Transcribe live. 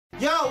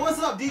Yo, what's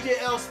up? DJ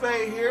L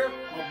Spade here.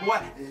 My boy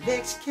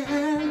Lex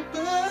Campbell.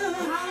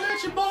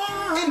 That's your boy.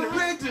 In the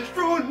Red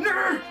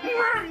Extraordinary.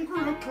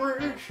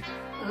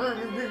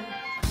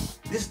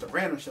 This is the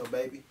Random Show,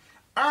 baby.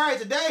 Alright,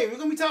 today we're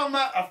going to be talking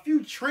about a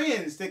few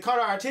trends that caught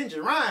our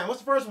attention. Ryan, what's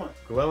the first one?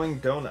 Glowing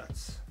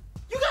donuts.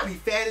 You gotta be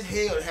fat as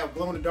hell to have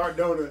glow-in-the-dark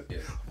donut. Yeah.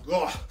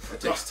 Oh,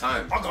 That takes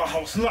time. I got a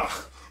whole snack.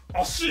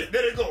 Oh shit,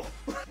 there they go.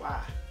 Why?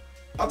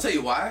 I'll tell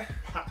you why.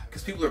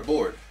 Because people are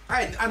bored.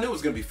 I knew it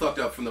was going to be fucked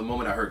up from the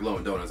moment I heard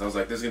glowing donuts. I was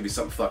like, there's going to be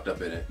something fucked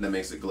up in it that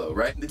makes it glow,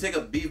 right? They take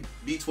up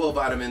B12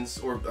 vitamins,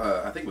 or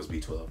I think it was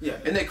B12. Yeah.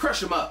 And they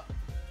crush them up.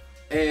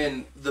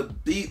 And the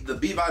B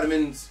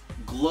vitamins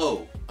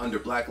glow under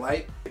black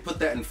light. They put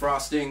that in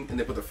frosting, and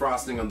they put the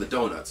frosting on the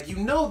donuts. You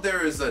know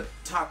there is a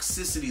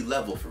toxicity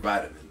level for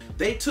vitamin.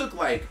 They took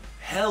like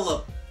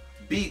hella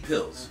B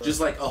pills, just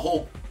like a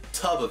whole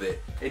tub of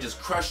it, and just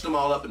crushed them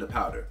all up into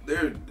powder.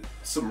 There are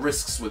some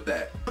risks with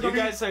that. You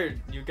guys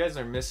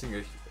are missing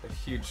a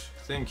huge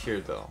thing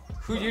here, though.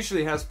 Who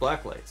usually has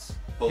black lights?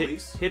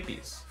 Police?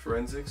 Hippies.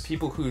 Forensics?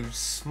 People who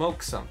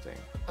smoke something.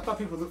 I thought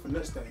people look for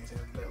nut stains.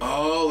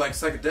 Oh, like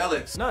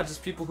psychedelics. No,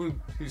 just people who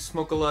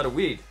smoke a lot of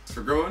weed.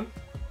 For growing?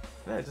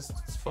 Yeah,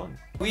 it's fun.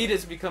 Weed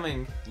is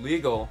becoming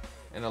legal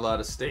in a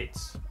lot of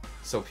states,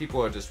 so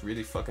people are just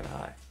really fucking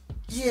high.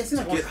 Yeah, it's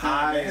not Get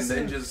high and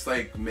then just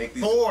like make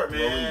these bored,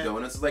 glowing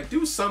donuts. Like,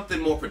 do something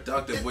more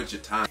productive with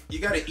your time. You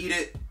gotta eat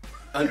it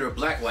under a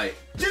black light.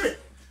 Jimmy,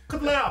 cut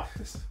the light off.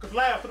 Cut the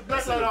light off. Put the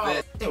black light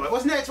off. Anyway,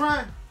 what's next,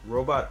 Ryan?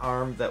 Robot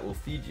arm that will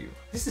feed you.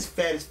 This is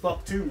fat as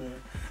fuck too, man.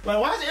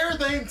 Like, why is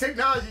everything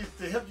technology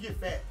to help you get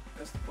fat?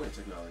 That's the point of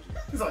technology.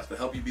 It's like to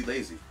help you be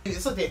lazy.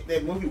 It's like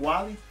that movie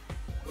WALL-E,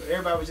 where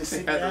everybody was just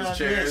sitting Had down, those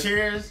chairs.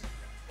 chairs.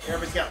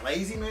 Everybody got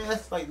lazy, man.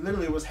 That's like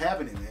literally what's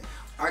happening, man.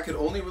 I could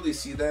only really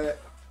see that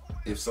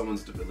if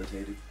someone's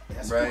debilitated,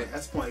 That's right? The point.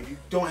 That's the point. If you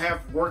don't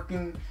have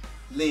working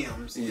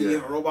limbs and you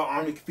have a robot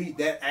arm that can feed,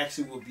 that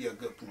actually would be a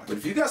good point. But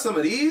if you got some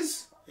of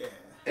these, yeah,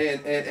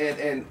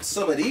 and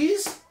some of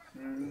these,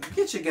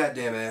 get your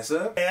goddamn ass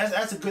up. yeah,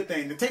 that's a good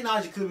thing. The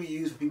technology could be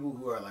used for people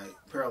who are like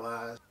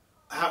paralyzed.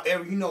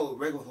 However, you know,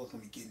 regular folks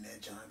gonna be getting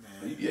that junk,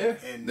 man. Yeah,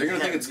 and they're gonna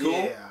think it's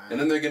cool, and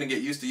then they're gonna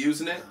get used to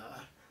using it.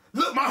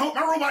 Look, my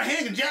robot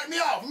hand can jack me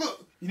off.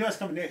 Look, you know what's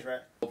coming next,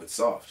 right? Hope it's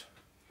soft.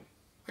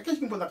 I guess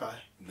you can put like a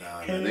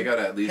Nah, man, they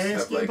gotta at least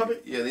have like,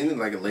 yeah, they need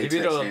like a latex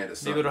hand or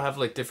something. Maybe it'll have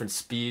like different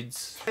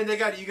speeds. And you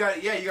gotta be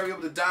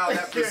able to dial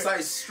that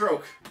precise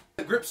stroke.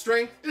 The grip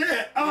strength.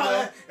 Yeah,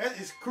 that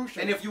is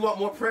crucial. And if you want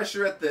more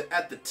pressure at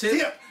the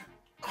tip,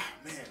 oh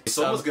man,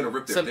 someone's gonna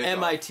rip their some dick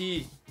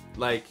MIT,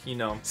 like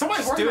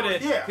somebody's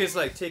student, yeah. He's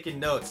like taking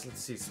notes. Let's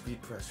see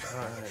speed pressure.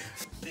 All right.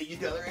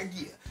 $1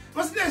 idea.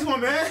 What's the next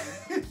one, man?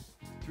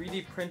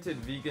 3D printed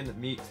vegan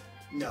meat.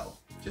 No.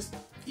 Just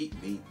eat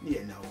meat.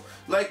 Yeah, no.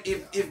 Like,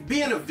 if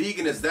being a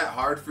vegan is that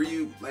hard for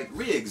you, like,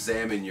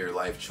 re-examine your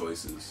life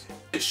choices.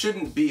 It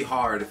shouldn't be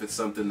hard if it's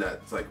something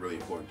that's, like, really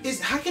important to you.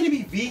 How can it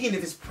be vegan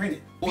if it's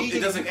printed? Well, vegan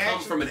it doesn't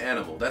come from an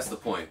animal. That's the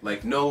point.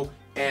 Like, no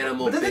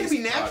animal-based But doesn't it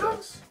be natural?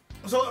 products.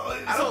 So,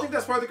 I don't think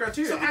that's part of the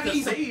criteria. So I can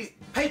because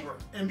eat paper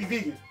and be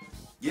vegan.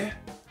 Yeah.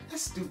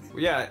 That's stupid.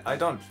 Yeah, I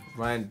don't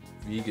mind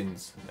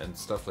vegans and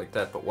stuff like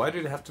that, but why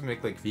do they have to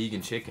make like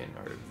vegan chicken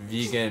or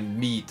vegan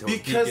meat or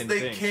because vegan they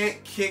things?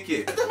 can't kick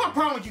it. That's my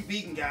problem with you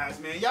vegan guys,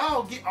 man.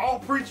 Y'all get all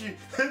preachy.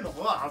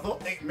 Well, I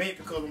thought they made it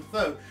because I'm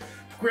so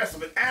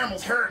progressive and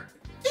animals hurt.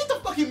 Eat the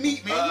fucking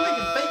meat, man. You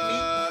making fake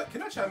meat.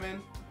 Can I chime in?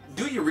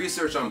 Do your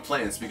research on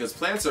plants, because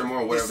plants are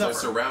more aware of their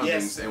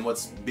surroundings and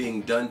what's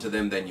being done to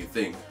them than you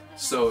think.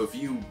 So if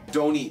you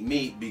don't eat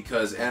meat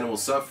because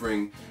animals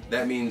suffering,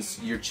 that means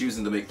you're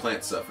choosing to make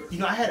plants suffer. You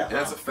know, I had a... And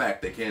that's a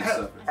fact, they can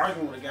suffer.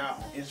 Arguing with a guy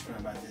on Instagram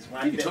about this.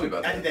 When you can tell me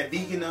about that. I did that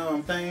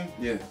vegan thing.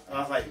 Yeah.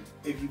 I was like,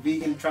 if you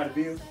vegan, try to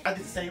vegan. I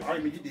did the same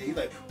argument you did. He's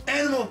like,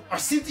 animals are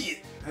sentient.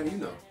 How do you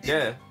know?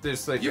 Yeah,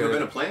 there's like... You ever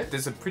been a plant?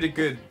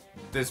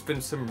 There's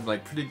been some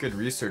like pretty good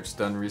research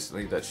done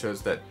recently that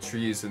shows that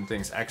trees and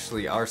things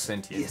actually are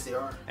sentient. Yes, they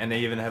are. And they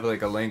even have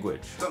like a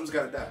language. Something's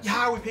gotta die.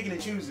 How are we picking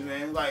and choosing,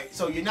 man? Like,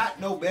 so you're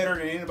not no better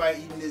than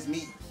anybody eating this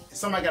meat.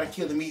 Somebody gotta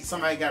kill the meat.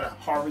 Somebody gotta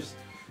harvest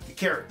the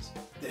carrots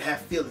that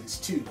have feelings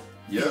too.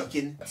 Yeah.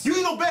 You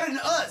ain't no better than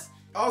us.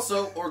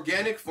 Also,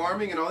 organic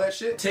farming and all that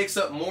shit takes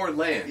up more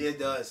land. Yeah, it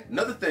does.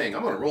 Another thing,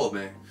 I'm on a roll,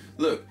 man.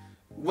 Look,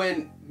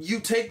 when you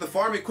take the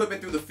farm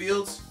equipment through the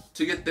fields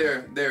to get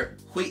their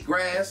wheat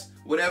grass,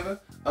 whatever,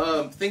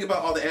 think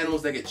about all the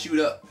animals that get chewed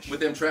up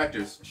with them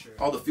tractors. Sure.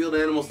 All the field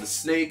animals, the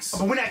snakes.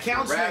 But we're not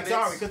counting snakes, rabbits.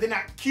 are we? Because they're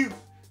not cute.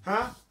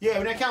 Huh? Yeah,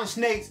 we're not counting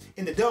snakes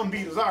and the dumb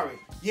beetles, are we?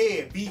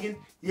 Yeah, vegan.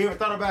 You ever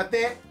thought about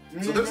that?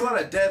 So there's a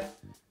lot of death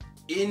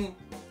in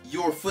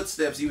your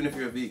footsteps, even if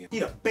you're a vegan.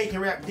 Eat a bacon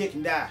wrapped dick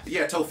and die.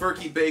 Yeah,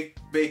 tofurkey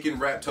bacon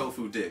wrapped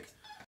tofu dick.